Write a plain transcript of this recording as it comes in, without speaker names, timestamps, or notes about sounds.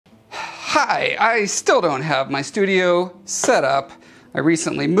Hi, I still don't have my studio set up. I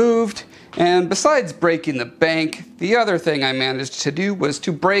recently moved, and besides breaking the bank, the other thing I managed to do was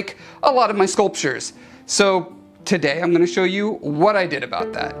to break a lot of my sculptures. So today I'm going to show you what I did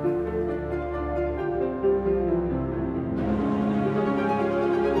about that.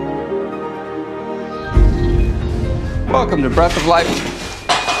 Welcome to Breath of Life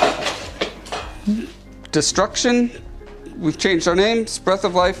Destruction. We've changed our names. Breath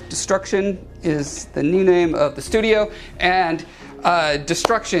of Life Destruction is the new name of the studio, and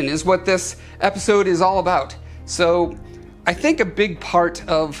destruction is what this episode is all about. So I think a big part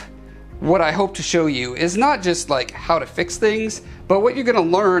of what I hope to show you is not just like how to fix things, but what you're going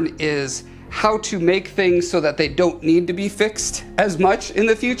to learn is how to make things so that they don't need to be fixed as much in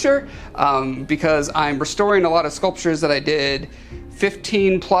the future, because I'm restoring a lot of sculptures that I did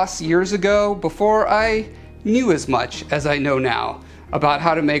 15 plus years ago before I knew as much as I know now about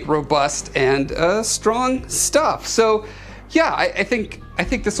how to make robust and strong stuff. So yeah, I think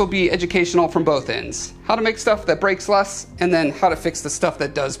this will be educational from both ends. How to make stuff that breaks less, and then how to fix the stuff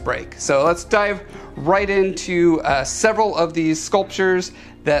that does break. So let's dive right into several of these sculptures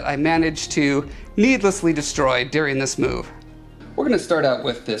that I managed to needlessly destroy during this move. We're gonna start out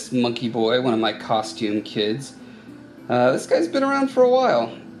with this monkey boy, one of my costume kids. This guy's been around for a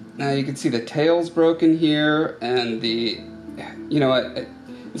while. Now you can see the tail's broken here, and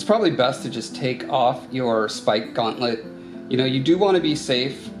it's probably best to just take off your spike gauntlet. You know, you do want to be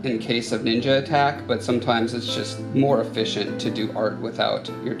safe in case of ninja attack, but sometimes it's just more efficient to do art without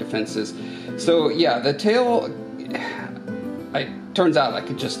your defenses. So yeah, the tail, turns out I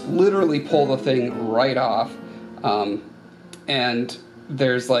could just literally pull the thing right off, and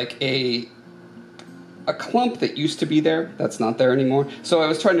there's like a clump that used to be there that's not there anymore. So I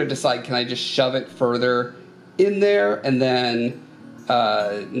was trying to decide, can I just shove it further in there and then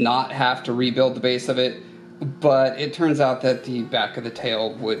not have to rebuild the base of it? But it turns out that the back of the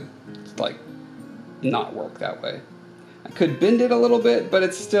tail would like not work that way. I could bend it a little bit, but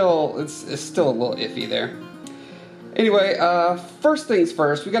it's still a little iffy there. Anyway, first things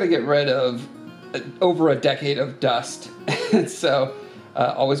first, we got to get rid of over a decade of dust. So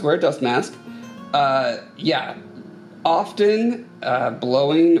always wear a dust mask. Yeah, often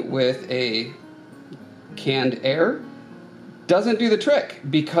blowing with a canned air doesn't do the trick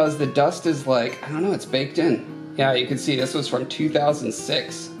because the dust is like, I don't know, it's baked in. Yeah, you can see this was from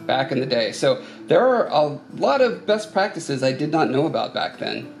 2006, back in the day. So there are a lot of best practices I did not know about back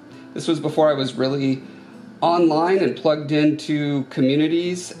then. This was before I was really online and plugged into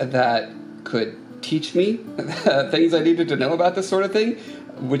communities that could teach me things I needed to know about this sort of thing,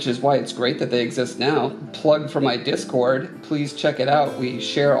 which is why it's great that they exist now. Plug for my Discord, please check it out. We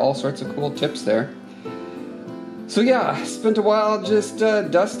share all sorts of cool tips there. So yeah, I spent a while just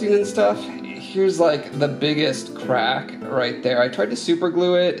dusting and stuff. Here's like the biggest crack right there. I tried to super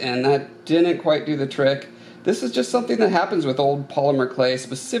glue it and that didn't quite do the trick. This is just something that happens with old polymer clay,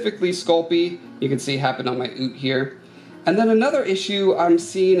 specifically Sculpey. You can see happen on my oot here. And then another issue I'm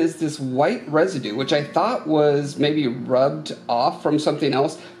seeing is this white residue, which I thought was maybe rubbed off from something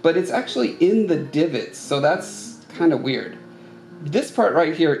else, but it's actually in the divots, so that's kind of weird. This part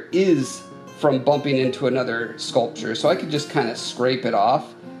right here is from bumping into another sculpture, so I could just kind of scrape it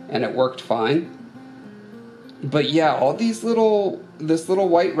off, and it worked fine. But yeah, all this little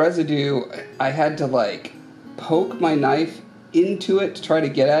white residue, I had to like poke my knife into it to try to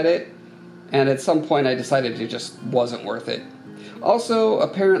get at it. And at some point I decided it just wasn't worth it. Also,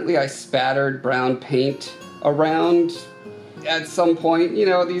 apparently I spattered brown paint around at some point. You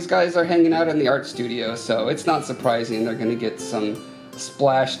know, these guys are hanging out in the art studio, so it's not surprising they're gonna get some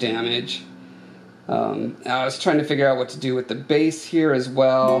splash damage. I was trying to figure out what to do with the base here as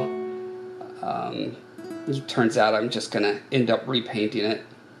well. It turns out I'm just gonna end up repainting it.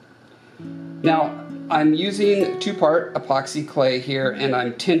 Now, I'm using 2-part epoxy clay here, and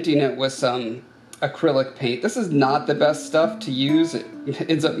I'm tinting it with some acrylic paint. This is not the best stuff to use. It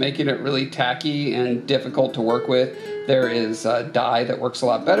ends up making it really tacky and difficult to work with. There is a dye that works a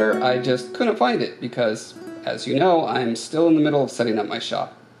lot better. I just couldn't find it because, as you know, I'm still in the middle of setting up my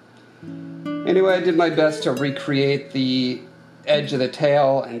shop. Anyway, I did my best to recreate the edge of the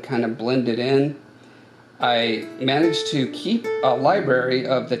tail and kind of blend it in. I managed to keep a library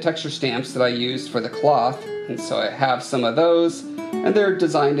of the texture stamps that I used for the cloth, and so I have some of those, and they're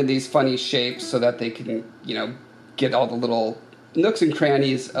designed in these funny shapes so that they can, you know, get all the little nooks and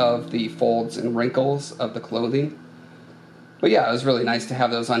crannies of the folds and wrinkles of the clothing. But yeah, it was really nice to have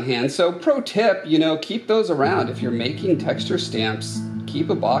those on hand. So pro tip, you know, keep those around. If you're making texture stamps,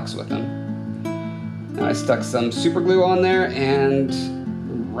 keep a box with them. Now I stuck some super glue on there and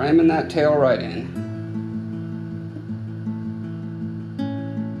ramming that tail right in.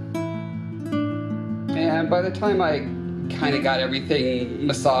 And by the time I kind of got everything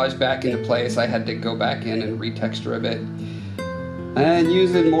massaged back into place, I had to go back in and retexture a bit. And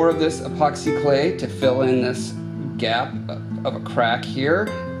using more of this epoxy clay to fill in this gap of a crack here.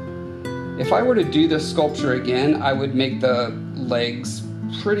 If I were to do this sculpture again, I would make the legs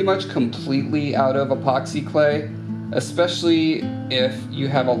pretty much completely out of epoxy clay, especially if you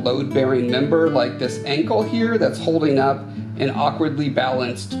have a load-bearing member like this ankle here that's holding up an awkwardly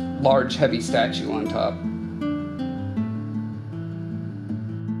balanced large heavy statue on top.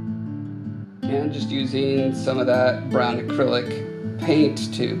 And just using some of that brown acrylic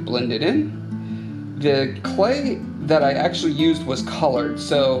paint to blend it in. The clay that I actually used was colored,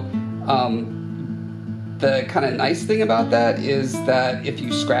 so the kind of nice thing about that is that if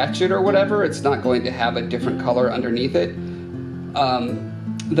you scratch it or whatever, it's not going to have a different color underneath it.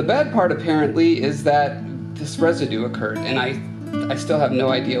 The bad part apparently is that this residue occurred, and I still have no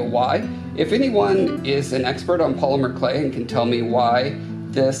idea why. If anyone is an expert on polymer clay and can tell me why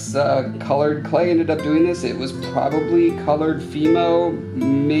this colored clay ended up doing this, it was probably colored Fimo,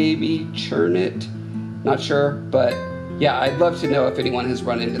 maybe Chernit, not sure, but yeah, I'd love to know if anyone has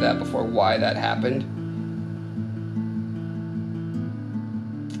run into that before, why that happened.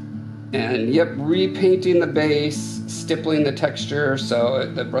 And yep, repainting the base, stippling the texture so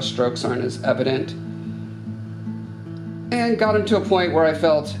the brush strokes aren't as evident. And got him to a point where I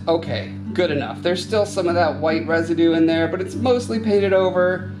felt, okay, good enough. There's still some of that white residue in there, but it's mostly painted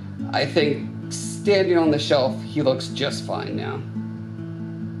over. I think standing on the shelf, he looks just fine now.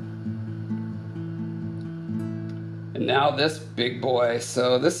 And now this big boy.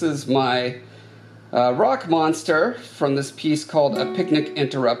 So this is my rock monster from this piece called A Picnic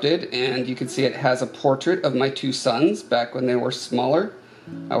Interrupted, and you can see it has a portrait of my two sons back when they were smaller.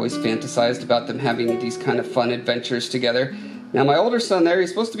 I always fantasized about them having these kind of fun adventures together. Now my older son there, he's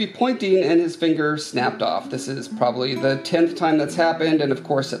supposed to be pointing and his finger snapped off. This is probably the 10th time that's happened, and of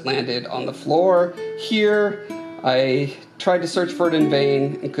course it landed on the floor here. I tried to search for it in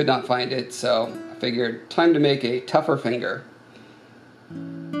vain and could not find it, so I figured time to make a tougher finger.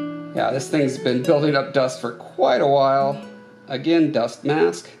 Yeah, this thing's been building up dust for quite a while. Again, dust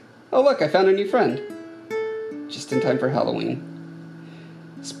mask. Oh look, I found a new friend. Just in time for Halloween.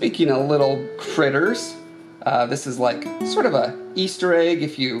 Speaking of little critters, this is like sort of a Easter egg.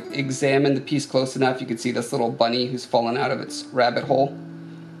 If you examine the piece close enough, you can see this little bunny who's fallen out of its rabbit hole.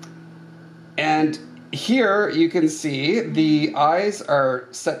 And here you can see the eyes are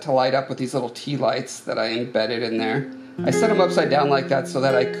set to light up with these little tea lights that I embedded in there. I set them upside down like that so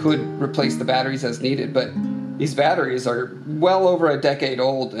that I could replace the batteries as needed, but these batteries are well over a decade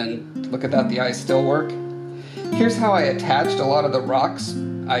old, and look at that, the eyes still work. Here's how I attached a lot of the rocks.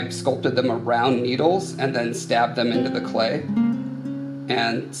 I sculpted them around needles and then stabbed them into the clay.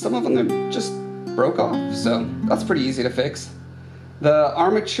 And some of them just broke off, so that's pretty easy to fix. The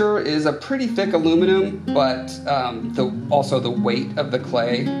armature is a pretty thick aluminum, but also the weight of the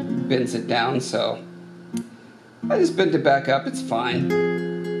clay bends it down, so I just bent it back up, it's fine.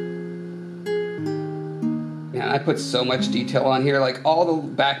 Man, I put so much detail on here, like all the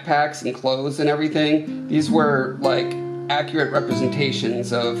backpacks and clothes and everything. These were like accurate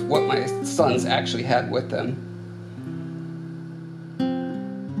representations of what my sons actually had with them.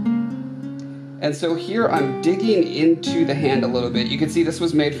 And so here I'm digging into the hand a little bit. You can see this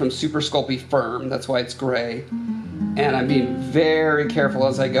was made from Super Sculpey Firm, that's why it's gray. And I'm being very careful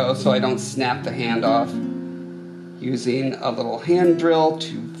as I go so I don't snap the hand off. Using a little hand drill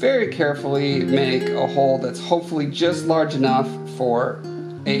to very carefully make a hole that's hopefully just large enough for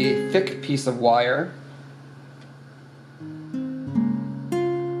a thick piece of wire.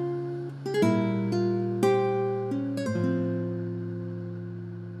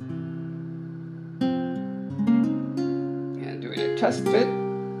 And doing a test fit.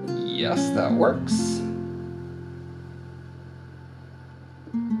 Yes, that works.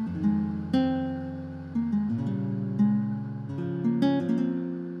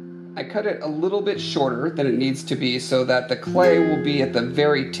 I cut it a little bit shorter than it needs to be so that the clay will be at the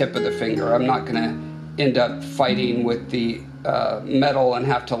very tip of the finger. I'm not going to end up fighting with the metal and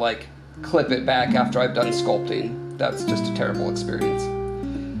have to like clip it back after I've done sculpting. That's just a terrible experience.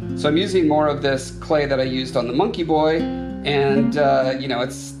 So I'm using more of this clay that I used on the Monkey Boy, and you know,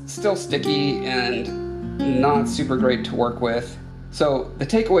 it's still sticky and not super great to work with. So the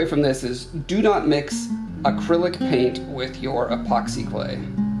takeaway from this is do not mix acrylic paint with your epoxy clay.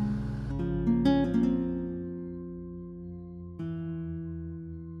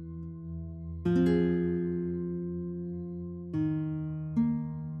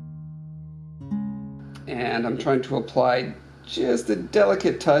 and I'm trying to apply just a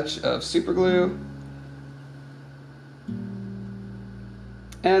delicate touch of super glue.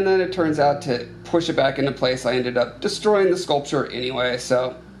 And then it turns out to push it back into place, I ended up destroying the sculpture anyway,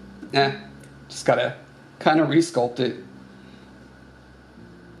 so just gotta kind of resculpt it.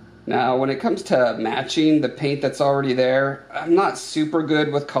 Now, when it comes to matching the paint that's already there, I'm not super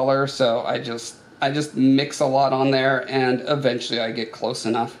good with color, so I just mix a lot on there, and eventually I get close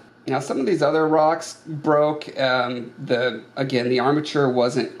enough. Now, some of these other rocks broke. Again, the armature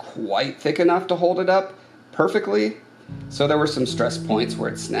wasn't quite thick enough to hold it up perfectly, so there were some stress points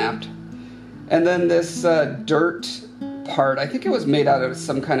where it snapped. And then this dirt part, I think it was made out of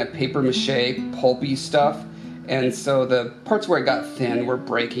some kind of paper mache pulpy stuff, and so the parts where it got thin were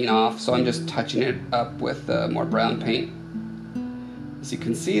breaking off, so I'm just touching it up with more brown paint. As you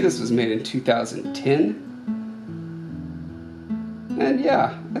can see, this was made in 2010. And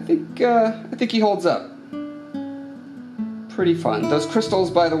yeah, I think he holds up. Pretty fun. Those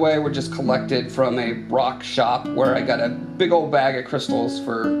crystals, by the way, were just collected from a rock shop where I got a big old bag of crystals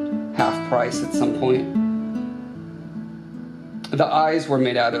for half price at some point. The eyes were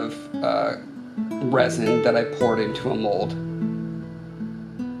made out of resin that I poured into a mold.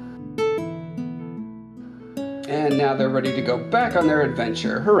 And now they're ready to go back on their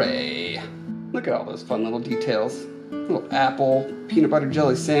adventure. Hooray! Look at all those fun little details. Little apple, peanut butter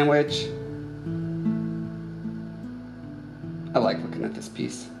jelly sandwich. I like looking at this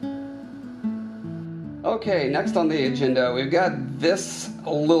piece. Okay, next on the agenda, we've got this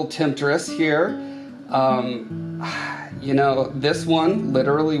little temptress here. You know, this one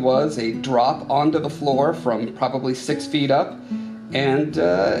literally was a drop onto the floor from probably 6 feet up. And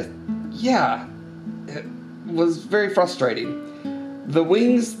yeah, it was very frustrating. The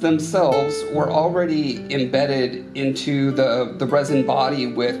wings themselves were already embedded into the resin body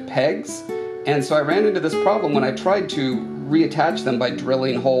with pegs. And so I ran into this problem when I tried to reattach them by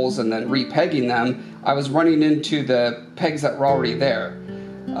drilling holes and then repegging them. I was running into the pegs that were already there.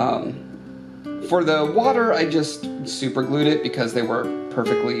 For the water, I just super glued it because they were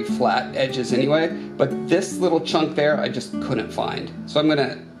perfectly flat edges anyway. But this little chunk there, I just couldn't find. So I'm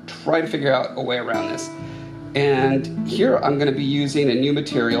gonna try to figure out a way around this. And here I'm gonna be using a new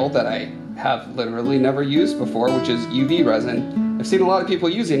material that I have literally never used before, which is UV resin. I've seen a lot of people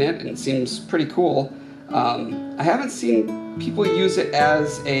using it and it seems pretty cool. I haven't seen people use it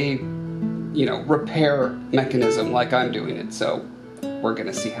as a, you know, repair mechanism like I'm doing it. So we're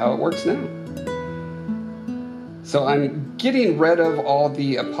gonna see how it works now. So I'm getting rid of all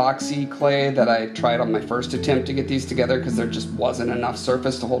the epoxy clay that I tried on my first attempt to get these together because there just wasn't enough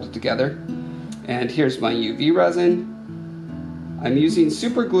surface to hold it together. And here's my UV resin. I'm using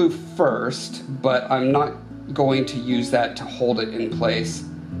super glue first, but I'm not going to use that to hold it in place.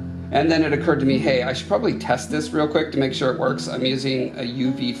 And then it occurred to me, hey, I should probably test this real quick to make sure it works. I'm using a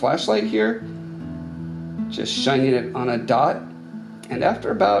UV flashlight here, just shining it on a dot. And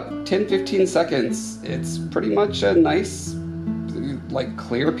after about 10-15 seconds, it's pretty much a nice, like,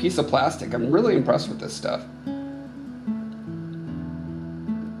 clear piece of plastic. I'm really impressed with this stuff.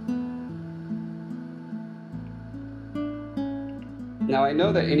 Now I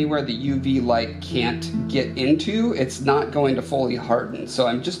know that anywhere the UV light can't get into, it's not going to fully harden. So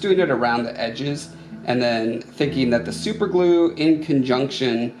I'm just doing it around the edges and then thinking that the super glue in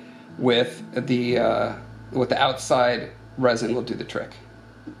conjunction with the outside resin will do the trick.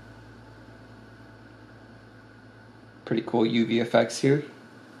 Pretty cool UV effects here.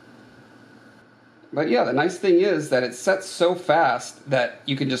 But yeah, the nice thing is that it sets so fast that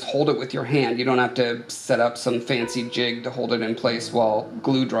you can just hold it with your hand. You don't have to set up some fancy jig to hold it in place while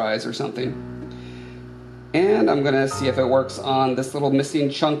glue dries or something. And I'm gonna see if it works on this little missing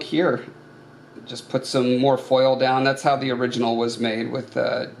chunk here. Just put some more foil down. That's how the original was made, with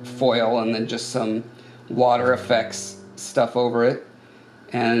foil and then just some water effects stuff over it.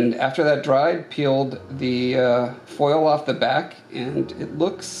 And after that dried, peeled the foil off the back, and it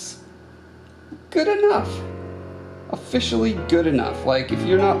looks good enough. Officially good enough. Like, if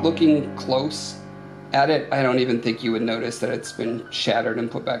you're not looking close at it, I don't even think you would notice that it's been shattered and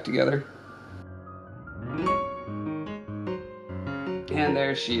put back together. And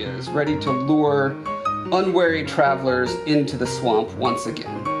there she is, ready to lure unwary travelers into the swamp once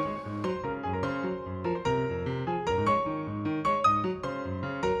again.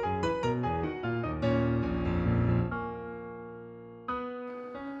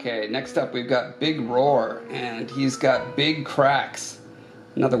 Okay, next up we've got Big Roar, and he's got big cracks.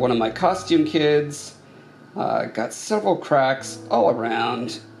 Another one of my costume kids. Got several cracks all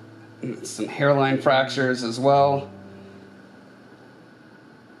around. Some hairline fractures as well.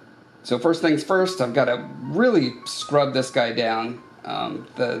 So first things first, I've got to really scrub this guy down.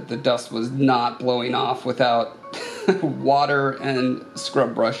 The dust was not blowing off without water and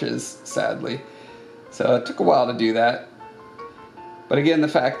scrub brushes, sadly. So it took a while to do that. But again, the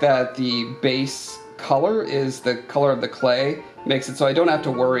fact that the base color is the color of the clay makes it so I don't have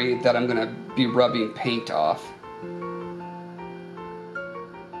to worry that I'm going to be rubbing paint off.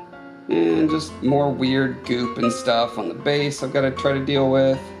 And just more weird goop and stuff on the base I've got to try to deal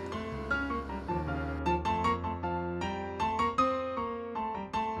with.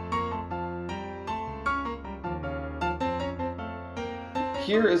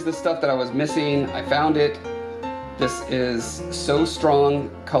 Here is the stuff that I was missing. I found it. This is So Strong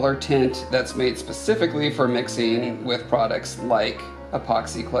color tint that's made specifically for mixing with products like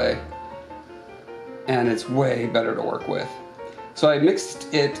epoxy clay. And it's way better to work with. So I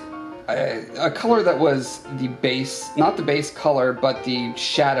mixed it, a color that was the base, not the base color, but the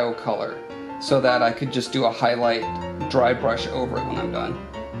shadow color, so that I could just do a highlight dry brush over it when I'm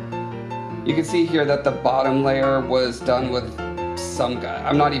done. You can see here that the bottom layer was done with some guy.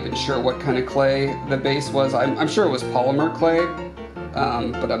 I'm not even sure what kind of clay the base was. I'm sure it was polymer clay,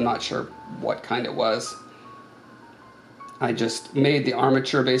 but I'm not sure what kind it was. I just made the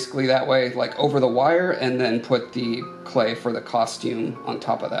armature basically that way, like over the wire, and then put the clay for the costume on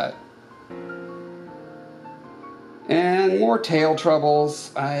top of that. And more tail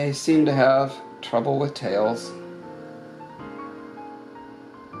troubles. I seem to have trouble with tails.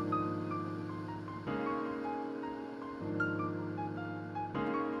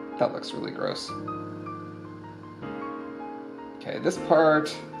 That looks really gross. Okay, this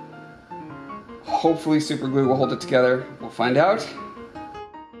part, hopefully super glue will hold it together. We'll find out.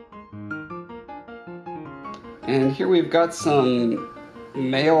 And here we've got some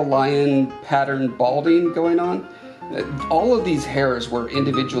male lion pattern balding going on. All of these hairs were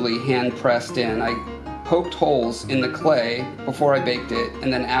individually hand pressed in. I poked holes in the clay before I baked it,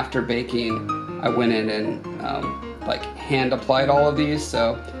 and then after baking I went in and like hand applied all of these.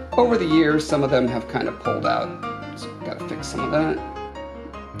 So over the years some of them have kind of pulled out, so gotta fix some of that.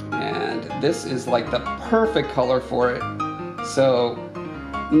 And this is like the perfect color for it, so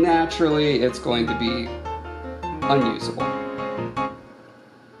naturally it's going to be unusable.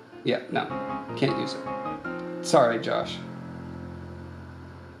 Yeah, no, can't use it. Sorry, Josh.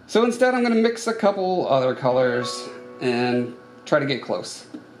 So instead I'm going to mix a couple other colors and try to get close.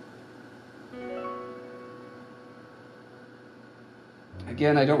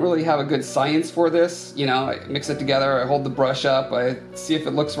 Again, I don't really have a good science for this. You know, I mix it together, I hold the brush up, I see if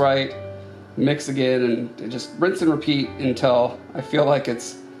it looks right, mix again, and just rinse and repeat until I feel like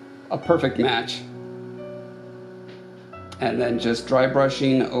it's a perfect match. And then just dry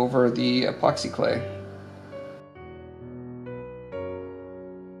brushing over the epoxy clay.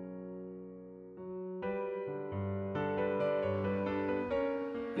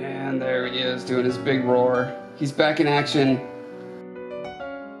 And there he is doing his big roar. He's back in action.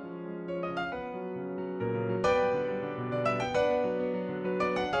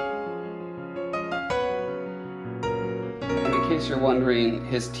 In case you're wondering,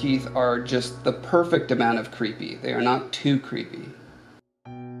 his teeth are just the perfect amount of creepy. They are not too creepy.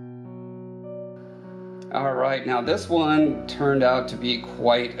 Alright, now this one turned out to be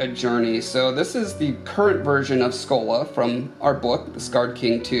quite a journey. So this is the current version of Scola from our book, The Scarred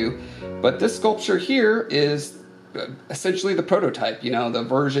King 2. But this sculpture here is essentially the prototype, you know, the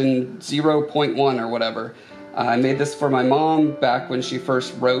version 0.1 or whatever. I made this for my mom back when she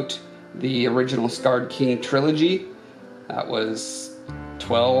first wrote the original Scarred King trilogy. That was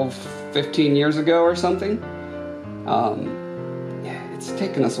 12, 15 years ago or something. Yeah, it's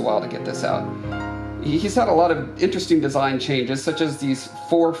taken us a while to get this out. He's had a lot of interesting design changes, such as these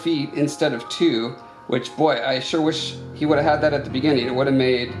 4 feet instead of 2, which, boy, I sure wish he would have had that at the beginning. It would have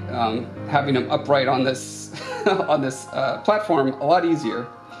made having him upright on this on this platform a lot easier.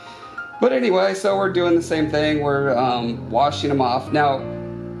 But anyway, so we're doing the same thing. We're washing him off. Now,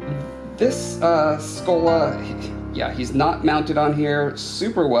 this Scola, yeah, he's not mounted on here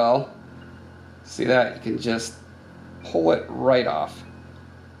super well. See that? You can just pull it right off.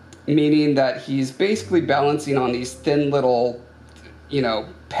 Meaning that he's basically balancing on these thin little, you know,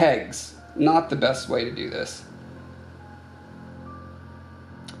 pegs. Not the best way to do this.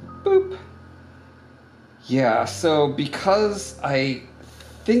 Boop. Yeah, so because I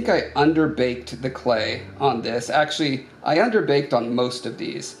think I underbaked the clay on this, actually, I underbaked on most of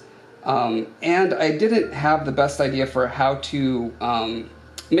these. And I didn't have the best idea for how to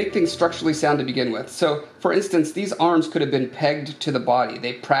make things structurally sound to begin with. So, for instance, these arms could have been pegged to the body.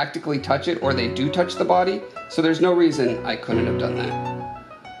 They practically touch it, or they do touch the body, so there's no reason I couldn't have done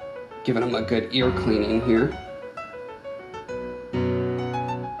that. Giving them a good ear cleaning here.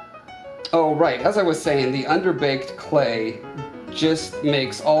 Oh, right, as I was saying, the underbaked clay just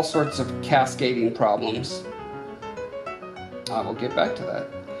makes all sorts of cascading problems. I will get back to that.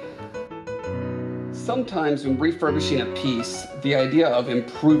 Sometimes when refurbishing a piece, the idea of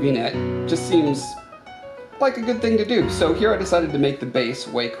improving it just seems like a good thing to do. So here I decided to make the base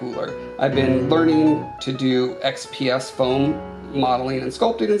way cooler. I've been learning to do XPS foam modeling and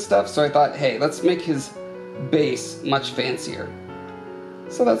sculpting and stuff, so I thought, hey, let's make his base much fancier.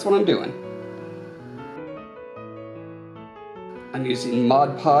 So that's what I'm doing. I'm using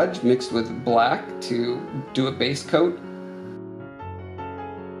Mod Podge mixed with black to do a base coat.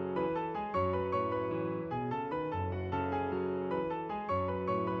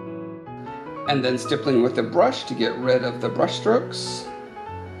 And then stippling with a brush to get rid of the brush strokes.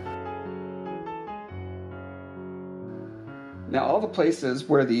 Now all the places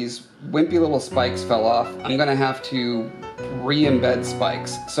where these wimpy little spikes fell off, I'm gonna have to re-embed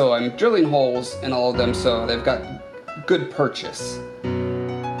spikes. So I'm drilling holes in all of them so they've got good purchase.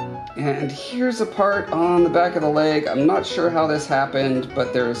 And here's a part on the back of the leg. I'm not sure how this happened,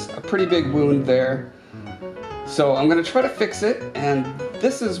 but there's a pretty big wound there. So I'm gonna try to fix it, and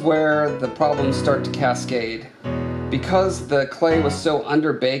this is where the problems start to cascade. Because the clay was so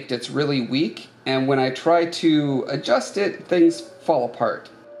underbaked, it's really weak, and when I try to adjust it, things fall apart.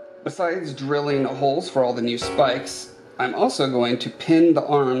 Besides drilling holes for all the new spikes, I'm also going to pin the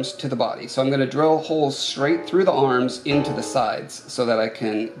arms to the body. So I'm going to drill holes straight through the arms into the sides so that I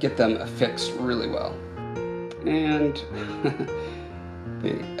can get them affixed really well. And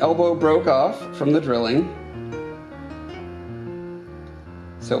the elbow broke off from the drilling.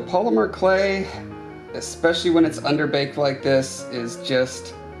 So polymer clay, especially when it's underbaked like this, is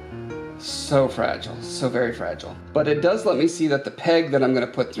just so fragile, so very fragile. But it does let me see that the peg that I'm going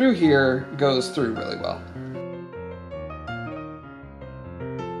to put through here goes through really well.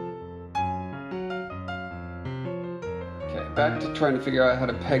 Okay, back to trying to figure out how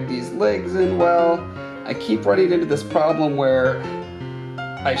to peg these legs in well. I keep running into this problem where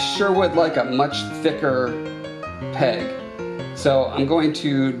I sure would like a much thicker peg. So I'm going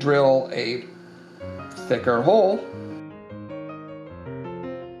to drill a thicker hole.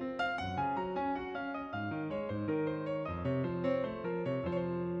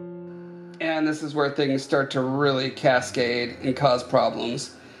 And this is where things start to really cascade and cause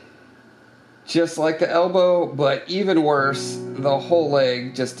problems. Just like the elbow, but even worse, the whole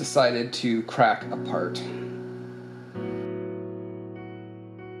leg just decided to crack apart.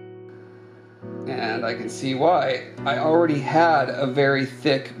 And I can see why. I already had a very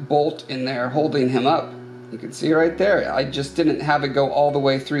thick bolt in there holding him up. You can see right there. I just didn't have it go all the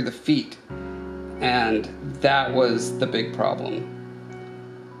way through the feet. And that was the big problem.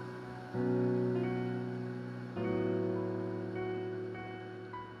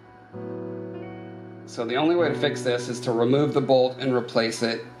 So the only way to fix this is to remove the bolt and replace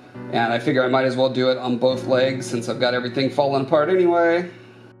it. And I figure I might as well do it on both legs since I've got everything falling apart anyway.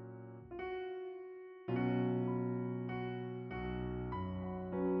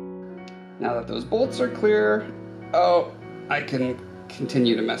 Now that those bolts are clear, oh, I can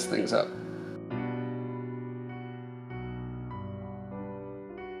continue to mess things up.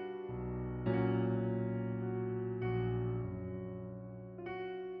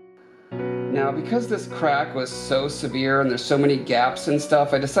 Now, because this crack was so severe and there's so many gaps and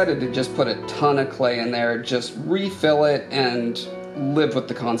stuff, I decided to just put a ton of clay in there, just refill it and live with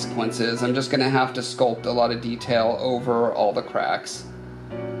the consequences. I'm just gonna have to sculpt a lot of detail over all the cracks.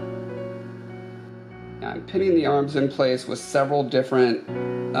 I'm pinning the arms in place with several different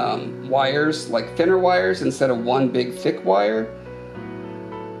wires, like thinner wires instead of one big thick wire.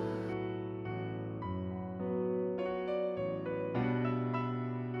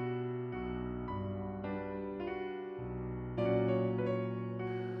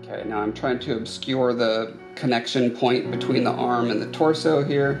 Okay, now I'm trying to obscure the connection point between the arm and the torso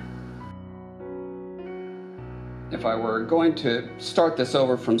here. If I were going to start this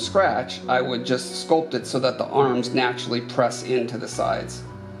over from scratch, I would just sculpt it so that the arms naturally press into the sides,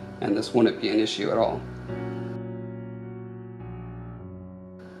 and this wouldn't be an issue at all.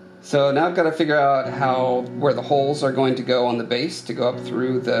 So now I've got to figure out where the holes are going to go on the base to go up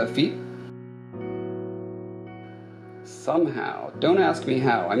through the feet. Somehow, don't ask me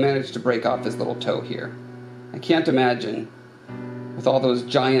how, I managed to break off this little toe here. I can't imagine, with all those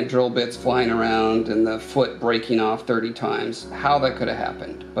giant drill bits flying around and the foot breaking off 30 times, how that could have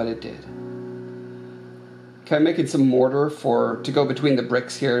happened, but it did. Okay, I'm making some mortar to go between the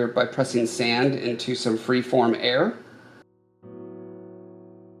bricks here by pressing sand into some free-form air.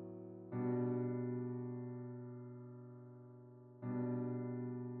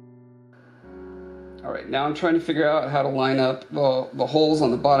 All right, now I'm trying to figure out how to line up the holes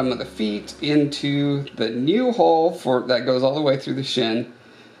on the bottom of the feet into the new hole that goes all the way through the shin.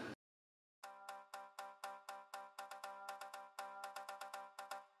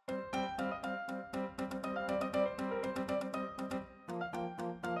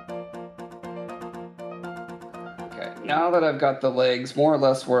 Okay, now that I've got the legs more or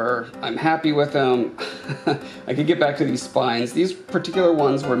less where I'm happy with them, I can get back to these spines. These particular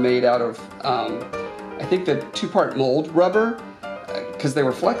ones were made out of, I think, the 2-part mold rubber, because they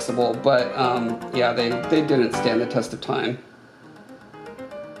were flexible, but yeah, they didn't stand the test of time.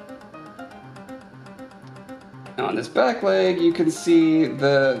 Now on this back leg, you can see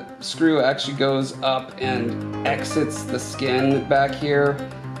the screw actually goes up and exits the skin back here,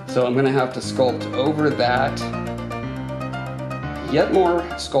 so I'm going to have to sculpt over that. Yet more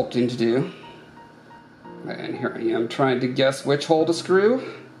sculpting to do. And here I am trying to guess which hole to screw.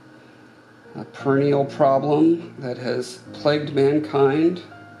 A perennial problem that has plagued mankind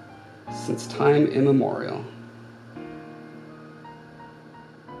since time immemorial.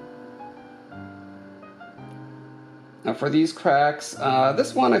 Now for these cracks,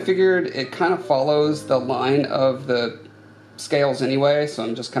 this one I figured it kind of follows the line of the scales anyway, so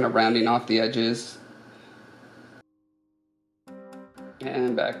I'm just kind of rounding off the edges.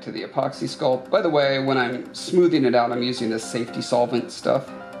 And back to the epoxy sculpt. By the way, when I'm smoothing it out, I'm using this safety solvent stuff.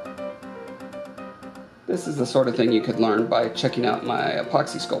 This is the sort of thing you could learn by checking out my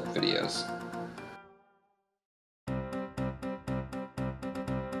epoxy sculpt videos.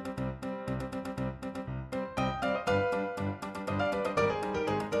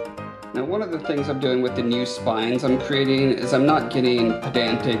 Now, one of the things I'm doing with the new spines I'm creating is I'm not getting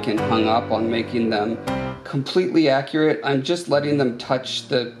pedantic and hung up on making them completely accurate. I'm just letting them touch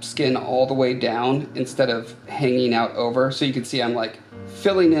the skin all the way down instead of hanging out over. So you can see I'm like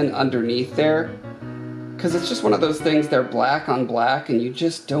filling in underneath there, because it's just one of those things, they're black on black and you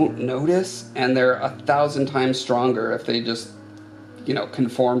just don't notice, and they're 1,000 times stronger if they just, you know,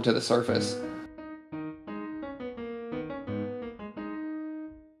 conform to the surface.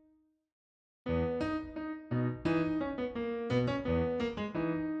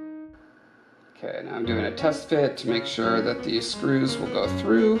 Okay, now I'm doing a test fit to make sure that the screws will go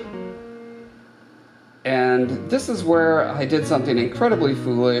through. And this is where I did something incredibly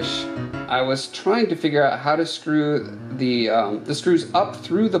foolish. I was trying to figure out how to screw the screws up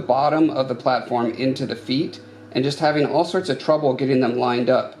through the bottom of the platform into the feet, and just having all sorts of trouble getting them lined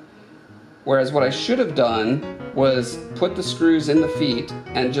up. Whereas what I should have done was put the screws in the feet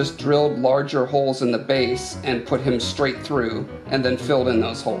and just drilled larger holes in the base and put him straight through and then filled in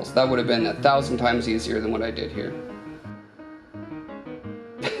those holes. That would have been 1,000 times easier than what I did here.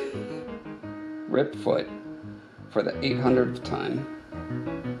 Rip foot for the 800th time.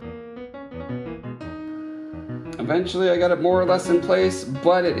 Eventually I got it more or less in place,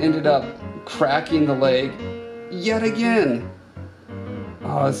 but it ended up cracking the leg yet again.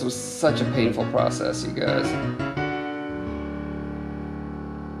 Oh, this was such a painful process, you guys.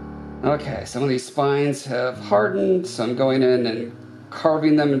 Okay, some of these spines have hardened, so I'm going in and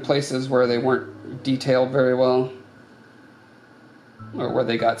carving them in places where they weren't detailed very well, or where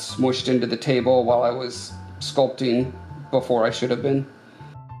they got smushed into the table while I was sculpting before I should have been.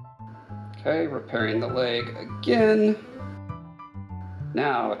 Okay, repairing the leg again.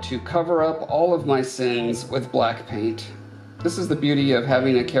 Now, to cover up all of my sins with black paint. This is the beauty of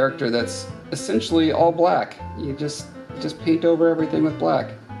having a character that's essentially all black. You just paint over everything with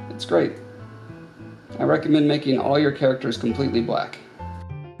black. It's great. I recommend making all your characters completely black.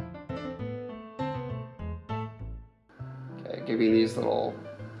 Okay, giving these little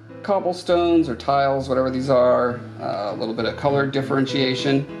cobblestones or tiles, whatever these are, a little bit of color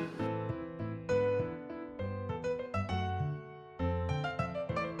differentiation.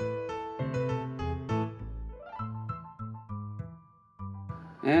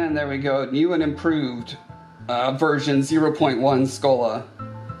 And there we go, new and improved version 0.1 Skola.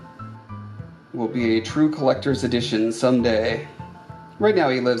 Will be a true collector's edition someday. Right now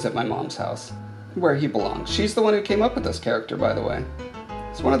he lives at my mom's house, where he belongs. She's the one who came up with this character, by the way.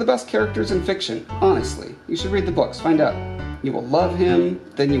 It's one of the best characters in fiction, honestly. You should read the books, find out. You will love him,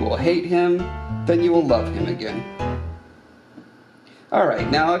 then you will hate him, then you will love him again. Alright,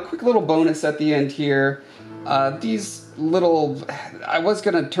 now a quick little bonus at the end here. These little, I was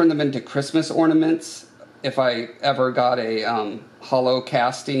going to turn them into Christmas ornaments if I ever got a hollow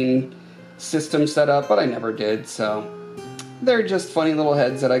casting system set up, but I never did, so they're just funny little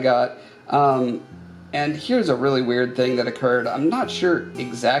heads that I got. And here's a really weird thing that occurred. I'm not sure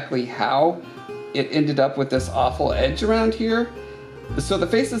exactly how it ended up with this awful edge around here. So the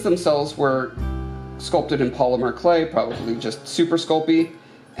faces themselves were sculpted in polymer clay, probably just super sculpey,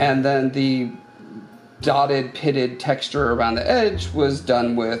 and then the dotted, pitted texture around the edge was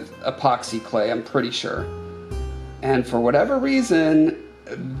done with epoxy clay, I'm pretty sure. And for whatever reason,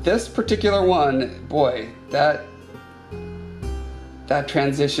 this particular one, boy, that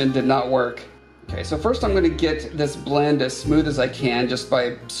transition did not work. Okay, so first I'm going to get this blend as smooth as I can just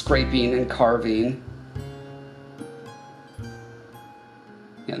by scraping and carving.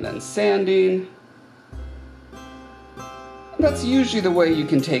 And then sanding. That's usually the way you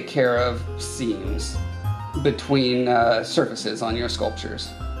can take care of seams between surfaces on your sculptures.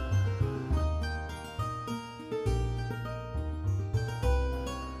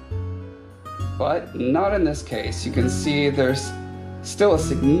 But not in this case. You can see there's still a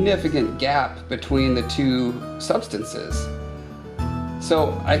significant gap between the two substances.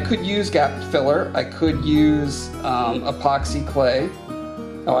 So I could use gap filler, I could use epoxy clay.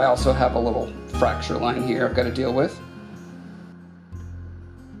 Oh, I also have a little fracture line here I've got to deal with.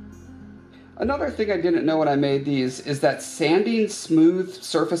 Another thing I didn't know when I made these is that sanding smooth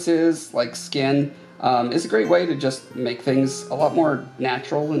surfaces like skin is a great way to just make things a lot more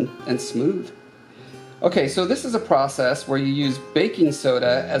natural and smooth. Okay, so this is a process where you use baking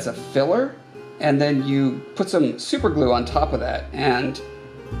soda as a filler and then you put some super glue on top of that, and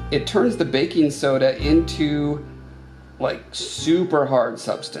it turns the baking soda into like super hard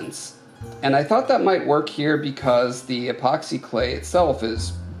substance. And I thought that might work here because the epoxy clay itself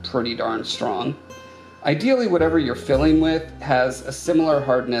is pretty darn strong. Ideally, whatever you're filling with has a similar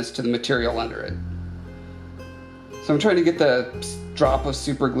hardness to the material under it. So I'm trying to get the drop of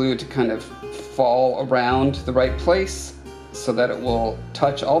super glue to kind of fall around the right place so that it will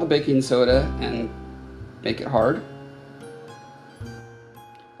touch all the baking soda and make it hard.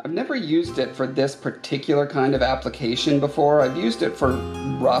 I've never used it for this particular kind of application before. I've used it for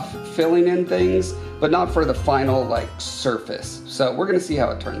rough filling in things, but not for the final like surface. So we're gonna see how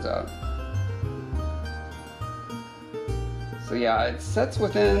it turns out. So yeah, it sets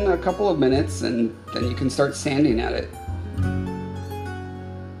within a couple of minutes and then you can start sanding at it.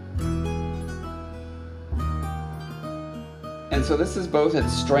 And so this is both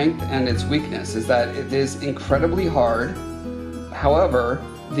its strength and its weakness, is that it is incredibly hard. However,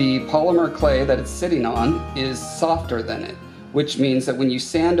 the polymer clay that it's sitting on is softer than it, which means that when you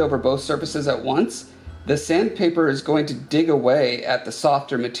sand over both surfaces at once, the sandpaper is going to dig away at the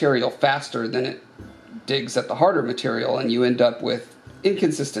softer material faster than it digs at the harder material, and you end up with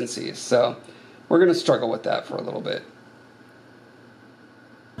inconsistencies. So we're going to struggle with that for a little bit.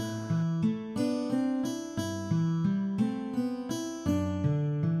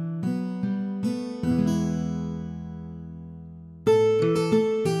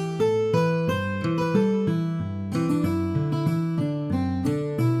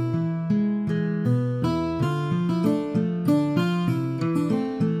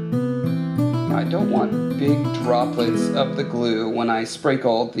 I don't want big droplets of the glue when I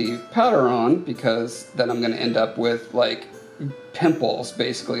sprinkle the powder on, because then I'm going to end up with like pimples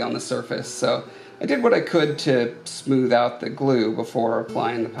basically on the surface. So I did what I could to smooth out the glue before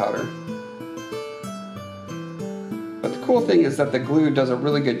applying the powder. But the cool thing is that the glue does a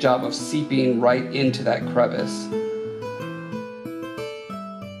really good job of seeping right into that crevice.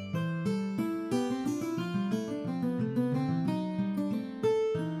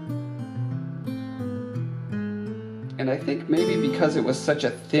 And I think maybe because it was such a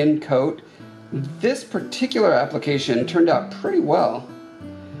thin coat, this particular application turned out pretty well.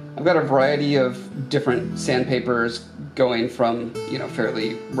 I've got a variety of different sandpapers going from,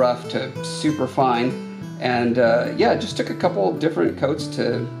 fairly rough to super fine. And yeah, it just took a couple different coats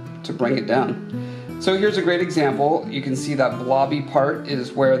to bring it down. So here's a great example. You can see that blobby part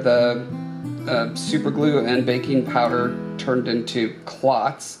is where the super glue and baking powder turned into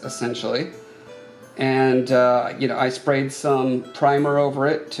clots, essentially. And I sprayed some primer over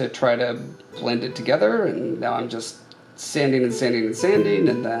it to try to blend it together, and now I'm just sanding and sanding and sanding,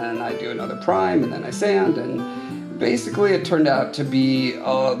 and then I do another prime, and then I sand, and basically it turned out to be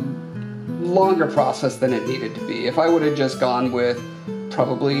a longer process than it needed to be. If I would have just gone with,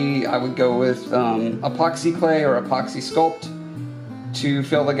 probably I would go with epoxy clay or epoxy sculpt to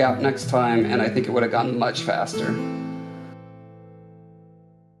fill the gap next time, and I think it would have gone much faster.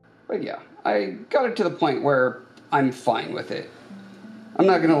 But yeah, I got it to the point where I'm fine with it. I'm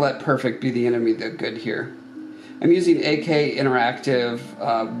not going to let perfect be the enemy of the good here. I'm using AK Interactive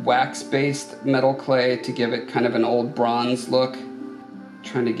wax-based metal clay to give it kind of an old bronze look.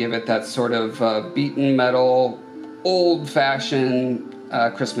 Trying to give it that sort of beaten metal, old-fashioned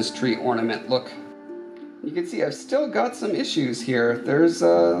Christmas tree ornament look. You can see I've still got some issues here. There's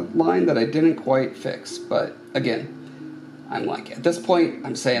a line that I didn't quite fix, but again, I'm like, at this point,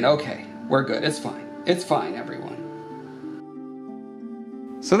 I'm saying, okay, we're good, it's fine. It's fine, everyone.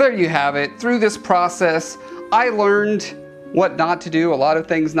 So there you have it. Through this process, I learned what not to do, a lot of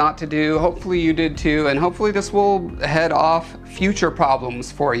things not to do. Hopefully you did too, and hopefully this will head off future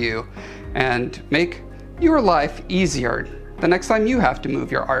problems for you and make your life easier the next time you have to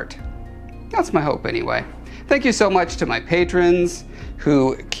move your art. That's my hope anyway. Thank you so much to my patrons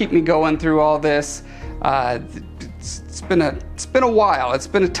who keep me going through all this. It's been a while. It's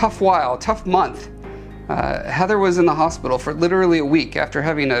been a tough while, tough month. Heather was in the hospital for literally a week after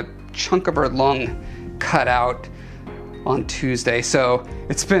having a chunk of her lung cut out on Tuesday. So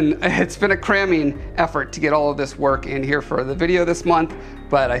it's been a cramming effort to get all of this work in here for the video this month,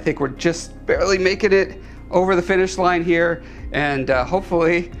 but I think we're just barely making it over the finish line here, and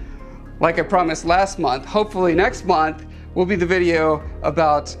hopefully, like I promised last month, hopefully next month will be the video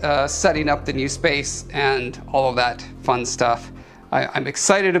about setting up the new space and all of that fun stuff. I'm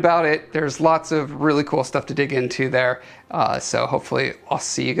excited about it. There's lots of really cool stuff to dig into there. So hopefully I'll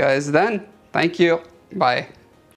see you guys then. Thank you. Bye.